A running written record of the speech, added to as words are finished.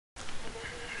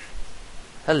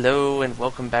Hello and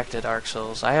welcome back to Dark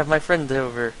Souls. I have my friend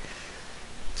over.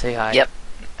 Say hi. Yep.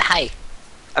 Hi.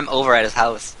 I'm over at his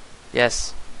house,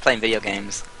 Yes. playing video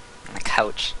games on the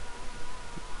couch.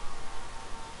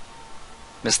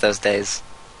 Miss those days.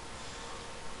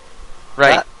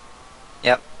 Right.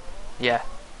 Yep. Yeah.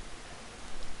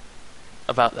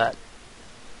 About that.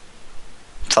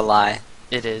 It's a lie.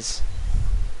 It is.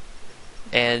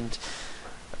 And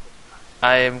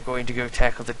I am going to go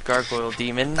tackle the gargoyle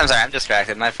demon. I'm sorry, I'm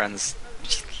distracted. My friend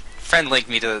linked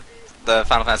me to the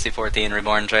Final Fantasy XIV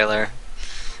Reborn trailer.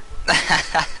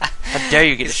 How dare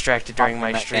you get distracted during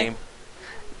my stream?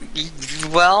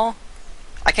 Well,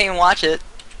 I can't even watch it.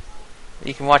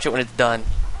 You can watch it when it's done.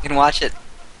 You can watch it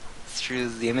through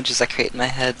the images I create in my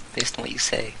head based on what you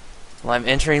say. Well, I'm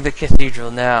entering the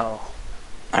cathedral now.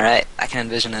 Alright, I can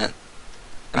envision it.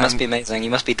 It must be amazing.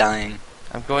 You must be dying.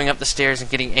 I'm going up the stairs and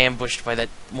getting ambushed by that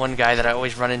one guy that I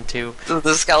always run into.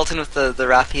 The skeleton with the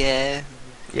rapier.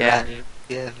 Yeah.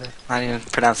 Yeah, I don't even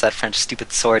pronounce that French.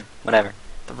 Stupid sword. Whatever.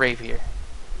 The rapier.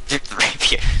 The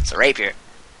rapier. It's a rapier.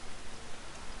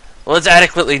 Well, it's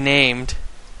adequately named.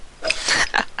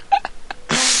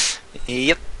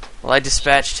 Yep. Well, I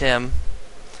dispatched him.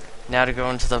 Now to go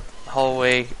into the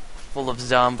hallway full of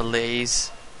zombies.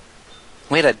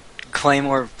 Way to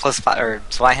Claymore +5, or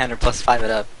Zweihander +5 it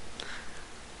up.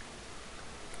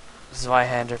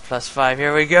 Zweihander +5.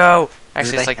 Here we go.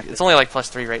 Actually, it's only like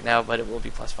 +3 right now, but it will be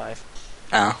 +5.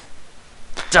 Oh.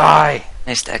 Die.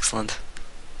 Nice to excellent.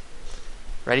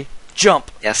 Ready?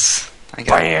 Jump. Yes. I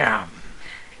got it. Bam.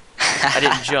 I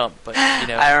didn't jump, but you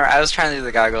know. I was trying to do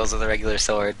the gargoyles with a regular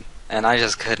sword, and I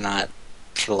just could not,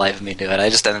 for the life of me, do it. I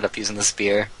just ended up using the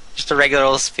spear. Just a regular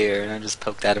old spear, and I just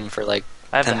poked at him for like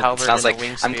I have 10 the minutes. halberd I was and like, the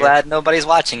wing I'm spear. glad nobody's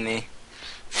watching me.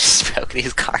 Just poke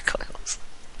these gargoyles.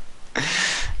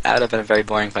 That would have been a very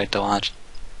boring fight to watch.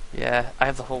 Yeah, I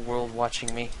have the whole world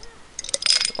watching me.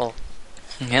 Oh.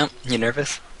 Yep. You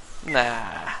nervous?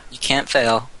 Nah. You can't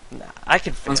fail. Nah. I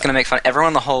can fail. Everyone's gonna make fun. Everyone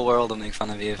in the whole world will make fun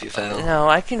of you if you fail. No,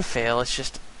 I can fail. It's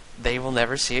just they will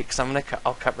never see it because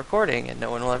I'll cut recording and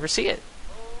no one will ever see it.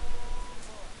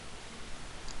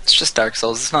 It's just Dark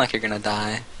Souls. It's not like you're gonna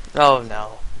die. Oh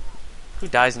no. Who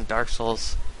dies in Dark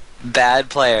Souls? Bad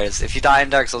players. If you die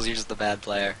in Dark Souls, you're just a bad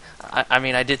player. I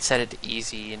mean, I did set it to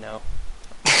easy, you know.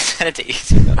 Set it to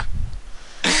easy though.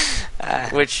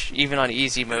 Which, even on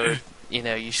easy mode, you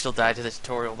know, you still die to the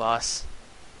tutorial boss.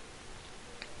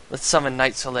 Let's summon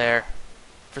Knight Solaire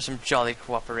for some jolly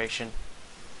cooperation.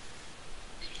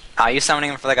 Are you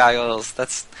summoning him for the gargoyles?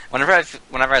 That's whenever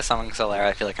I summon Solaire,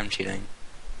 I feel like I'm cheating.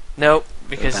 Nope,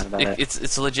 because bad about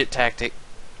it's a legit tactic.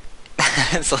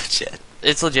 It's legit.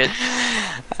 It's legit.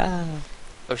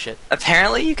 Oh shit.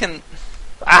 Apparently, you can.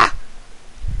 Ah!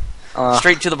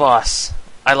 Straight to the boss.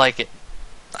 I like it.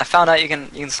 I found out you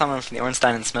can summon him from the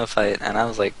Ornstein and Snow fight, and I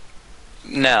was like,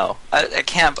 no, I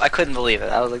can't. I couldn't believe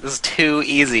it. I was like, this is too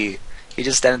easy. He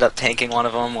just ended up tanking one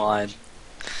of them while I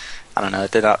don't know.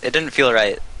 It didn't feel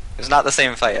right. It was not the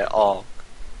same fight at all.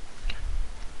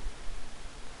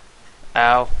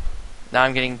 Ow. Now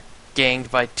I'm getting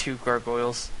ganged by 2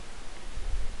 gargoyles.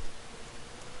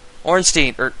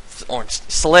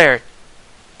 Solaire.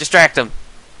 Distract him.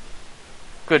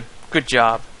 Good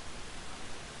job.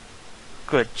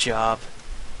 Good job.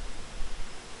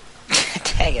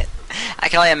 Dang it. I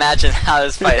can only imagine how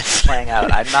this fight is playing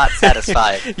out. I'm not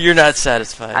satisfied. You're not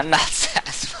satisfied. I'm not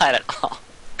satisfied at all.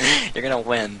 You're gonna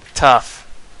win. Tough.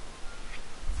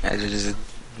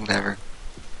 Whatever.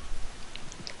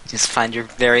 Just find your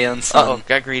very own son. Uh-oh,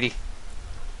 got greedy.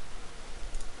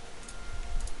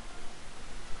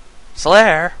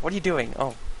 Solaire, what are you doing?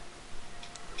 Oh.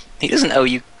 He doesn't owe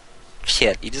you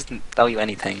shit. He doesn't owe you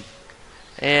anything.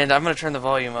 And I'm gonna turn the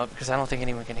volume up because I don't think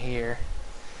anyone can hear.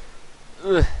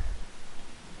 Ugh.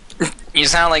 You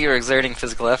sound like you're exerting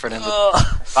physical effort into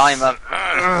volume up.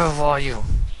 Volume.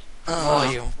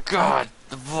 Volume. God,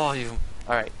 the volume.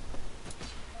 Alright.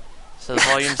 So the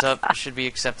volume's up. It should be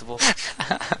acceptable.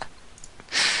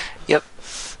 Yep.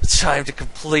 It's time to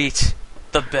complete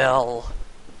the bell.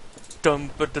 I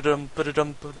don't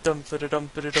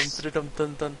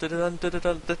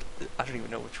even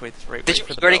know which way this right. Did you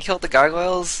already kill the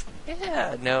gargoyles?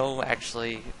 Yeah, no,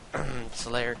 actually,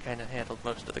 Solaire kind of handled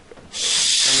most of the.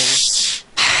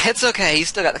 It's okay. You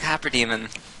still got the copper demon.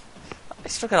 I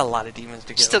still got a lot of demons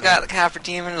to go. You still got the copper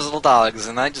demon and his little dogs,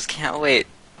 and I just can't wait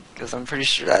because I'm pretty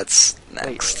sure that's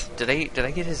next. Wait, did I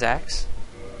get his axe?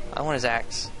 I want his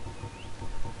axe.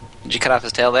 Did you cut off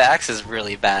his tail? The axe is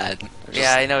really bad.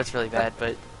 Yeah, I know it's really bad,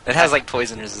 but it has like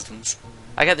poison resistance.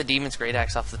 I got the demon's great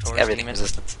axe off the Taurus Everything demon.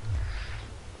 resistance.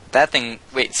 That thing.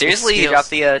 Wait, seriously? You scales- dropped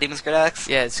the Demon's Great Axe?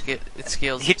 Yeah, it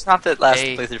scales. He dropped it last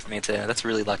A- playthrough for me too. That's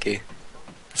really lucky.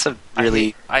 That's a I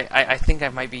really hate- I think I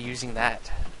might be using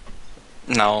that.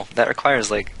 no. That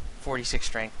requires like 46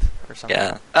 strength or something.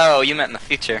 yeah. Oh, you meant in the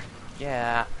future.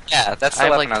 Yeah. Yeah, that's the I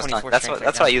have, weapon like, I was talking. 24 That's strength what right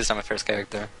that's now. what I used on my first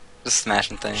character. Just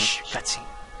smashing things. Shh, cutscene.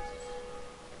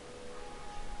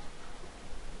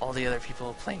 All the other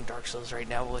people playing Dark Souls right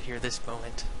now will hear this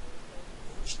moment.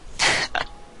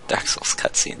 Dark Souls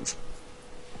cutscenes.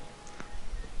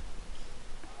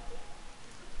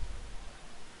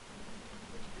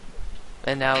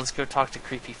 And now let's go talk to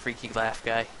creepy, freaky laugh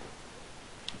guy.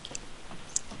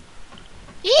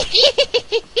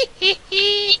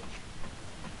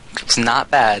 It's not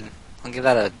bad. I'll give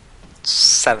that a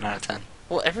 7 out of 10.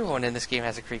 Well, everyone in this game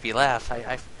has a creepy laugh.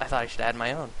 I thought I should add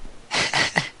my own.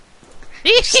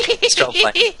 Still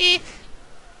playing.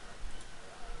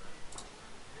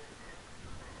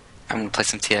 I'm gonna play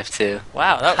some TF2.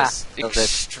 Wow, that was Ha, that was it.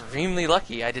 extremely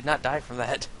lucky. I did not die from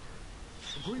that.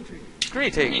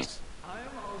 Greetings.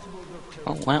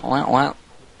 Oh, wow.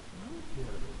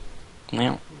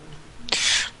 Well.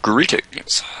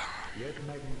 Greetings.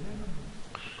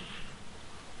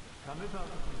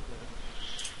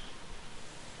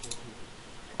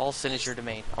 All sin is your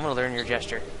domain. I'm gonna learn your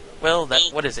gesture. Well,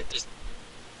 what is it?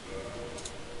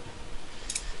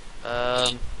 Do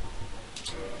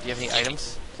you have any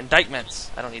items? Indictments.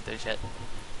 I don't need those yet.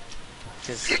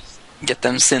 Because Get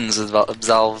them sins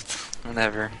absolved.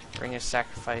 Whatever. ring of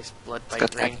sacrifice, blood Got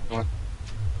bite that ring. one.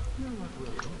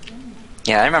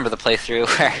 Yeah, I remember the playthrough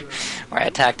where I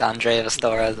attacked Andre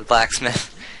Vestora, the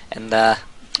blacksmith, and yeah,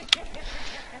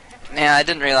 I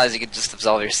didn't realize you could just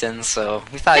absolve your sins, so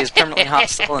we thought he was permanently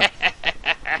hostile and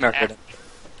murdered him.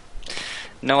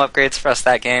 No upgrades for us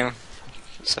that game.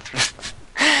 So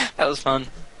that was fun.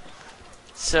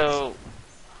 So,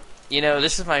 you know,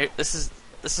 this is my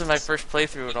first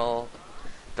playthrough and all.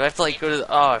 Do I have to like go to the?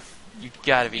 Oh, you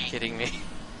gotta be kidding me!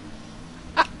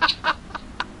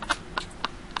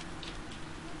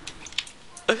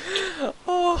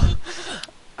 Oh,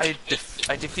 I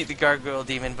defeat the gargoyle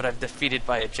demon, but I'm defeated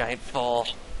by a giant fall.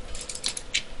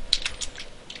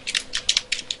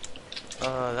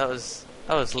 Oh, that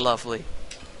was lovely.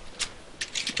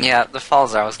 Yeah, the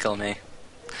falls always kill me.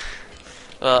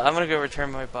 Well, I'm gonna go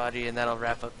return my body, and that'll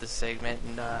wrap up this segment.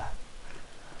 And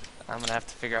I'm gonna have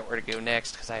to figure out where to go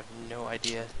next because I have no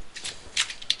idea.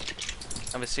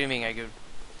 I'm assuming I go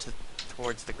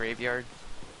towards the graveyard.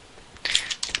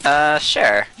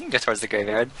 Sure. You can go towards the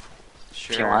graveyard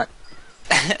Sure. if you want.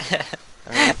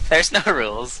 mean- There's no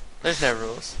rules. There's no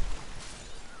rules.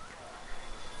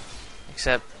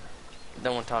 Except,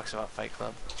 no one talks about Fight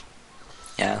Club.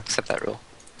 Yeah, except that rule.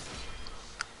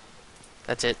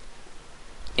 That's it.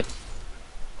 Yep.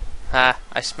 Ha!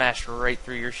 I smashed right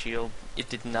through your shield. It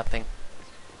did nothing.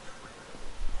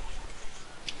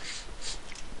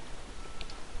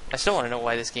 I still want to know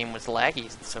why this game was laggy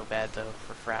so bad, though,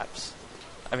 for fraps.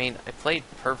 I mean, I played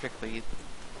perfectly.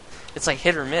 It's like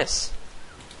hit or miss.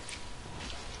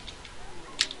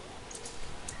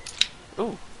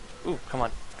 Ooh. Ooh, come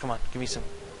on. Come on, give me some...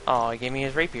 Oh, he gave me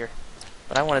his rapier.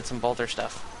 But I wanted some Baldur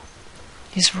stuff.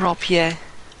 He's rapier.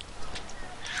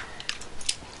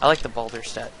 I like the Baldur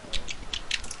stat.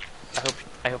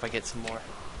 I hope I get some more.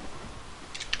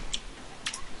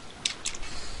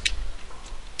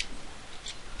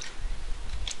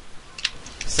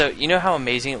 So, you know how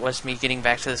amazing it was me getting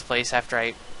back to this place after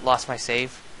I lost my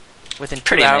save? Within 2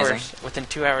 Pretty hours, amazing. within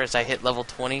 2 hours I hit level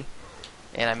 20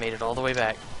 and I made it all the way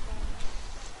back.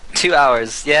 2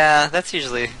 hours. Yeah, that's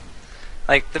usually...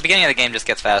 Like, the beginning of the game just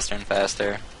gets faster and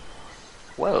faster.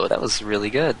 Whoa, that was really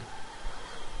good.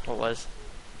 What was?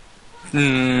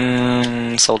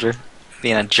 Soldier.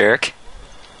 Being a jerk.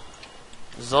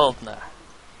 Zoldna.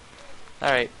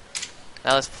 Alright.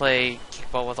 Now let's play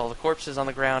kickball with all the corpses on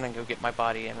the ground and go get my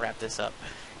body and wrap this up.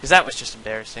 Because that was just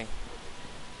embarrassing.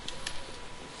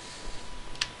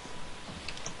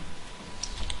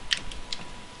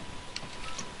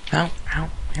 Ow, ow,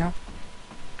 ow.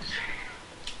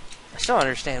 I still don't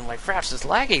understand why Fraps is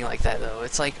lagging like that, though.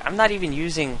 It's like, I'm not even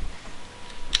using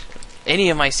any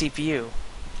of my CPU.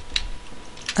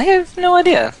 I have no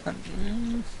idea. I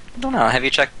don't know. Have you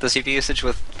checked the CPU usage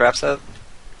with Fraps up?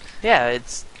 Yeah,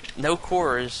 it's no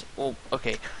cores. Well,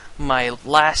 okay. My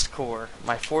last core,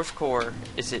 my fourth core,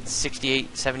 is at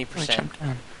 68, 70%.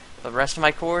 The rest of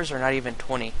my cores are not even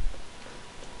 20.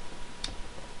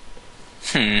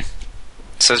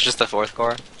 So it's just the fourth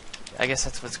core? I guess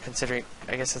that's what's considering.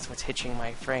 I guess that's what's hitching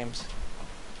my frames.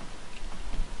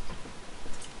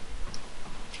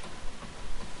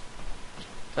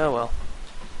 Oh well.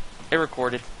 It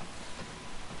recorded.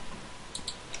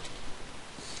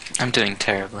 I'm doing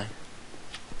terribly.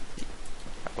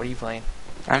 What are you playing?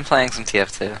 I'm playing some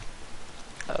TF2.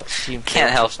 Oh, Team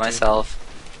Can't help Fortress 2. myself.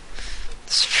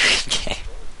 This freaking game.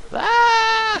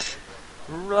 Ah!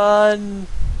 Run!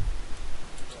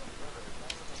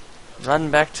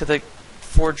 Run back to the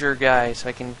forger guy so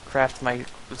I can craft my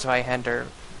Zweihander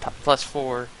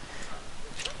 +4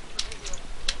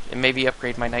 and maybe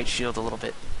upgrade my Knight Shield a little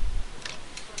bit.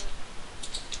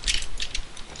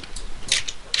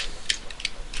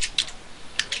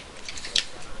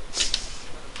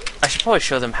 I should probably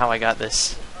show them how I got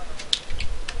this.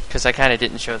 Because I kind of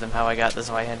didn't show them how I got the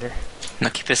Zweihander. No,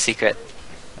 keep it a secret.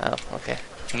 Oh, okay.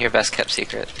 Your best kept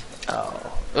secret.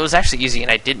 Oh. It was actually easy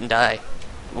and I didn't die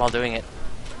while doing it.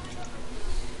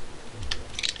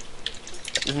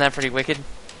 Isn't that pretty wicked?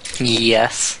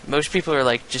 Yes. Most people are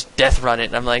like, just death run it,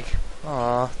 and I'm like,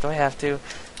 aw, do I have to?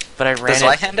 But I ran The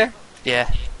it. Zweihander? Yeah.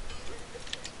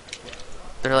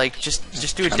 They're like,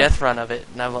 just do a death run of it,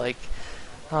 and I'm like,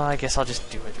 oh, I guess I'll just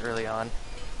do it early on.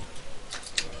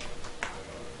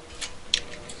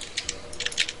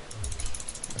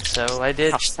 So I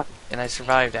did, and I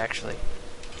survived actually.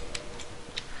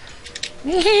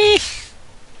 Too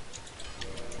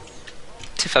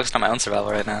focused on my own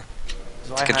survival right now.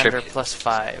 Zweihander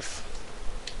 +5.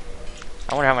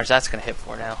 I wonder how much that's gonna hit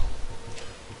for now.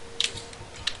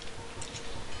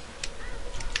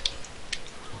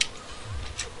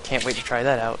 Can't wait to try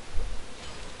that out.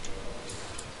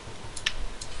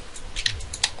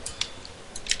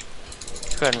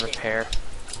 Go ahead and repair.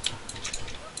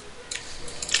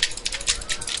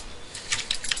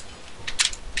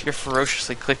 You're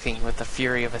ferociously clicking with the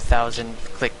fury of 1,000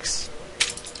 clicks.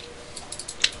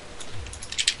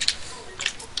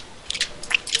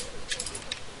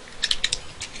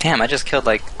 Damn, I just killed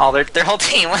like all their whole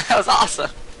team. That was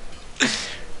awesome.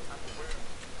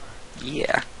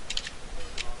 Yeah.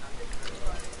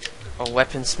 A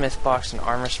weaponsmith box, an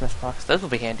armorsmith box. Those will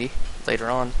be handy later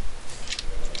on.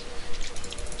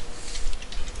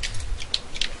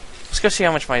 Let's go see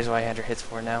how much my Zweihander hits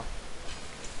for now.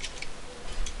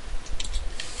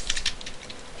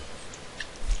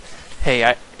 Hey,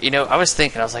 I was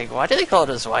thinking, I was like, why do they call it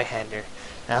a Zweihander?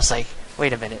 And I was like,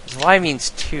 wait a minute, Zwei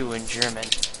means two in German.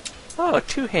 Oh,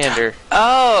 two-hander.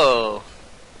 Oh!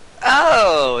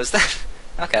 Oh! Is that...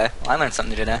 Okay, well I learned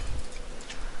something new today.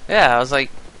 Yeah, I was like,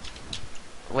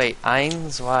 wait,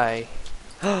 ein Zwei.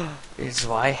 It's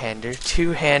Zweihander,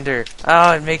 two-hander.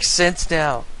 Oh, it makes sense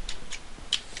now.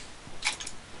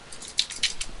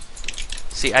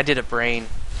 See, I did a brain.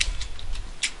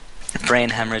 Brain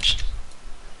hemorrhage.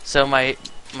 So my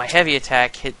heavy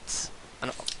attack hits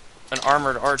an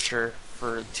armored archer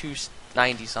for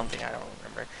 290 something, I don't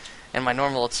remember. And my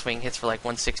normal swing hits for like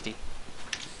 160.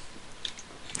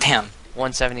 Damn.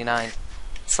 179.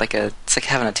 It's like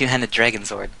having a two-handed dragon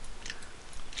sword.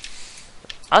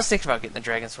 I was thinking about getting the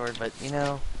dragon sword, but you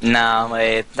know. No,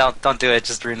 wait. Don't do it. It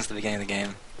just ruins the beginning of the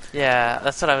game. Yeah,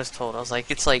 that's what I was told. I was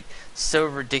like, it's like so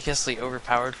ridiculously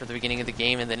overpowered for the beginning of the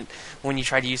game, and then when you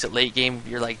try to use it late game,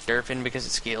 you're like derping because it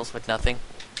scales with nothing.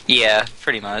 Yeah,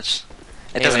 pretty much.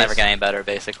 It doesn't ever get any better,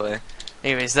 basically.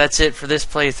 Anyways, that's it for this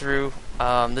playthrough.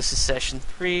 This is session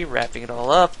 3, wrapping it all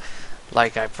up.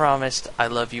 Like I promised, I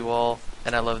love you all,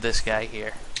 and I love this guy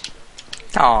here.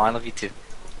 Oh, I love you too.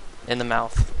 In the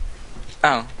mouth.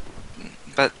 Oh.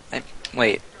 But,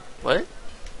 wait. What?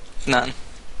 None.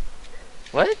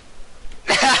 What?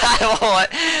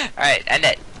 What? Alright, end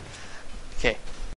it.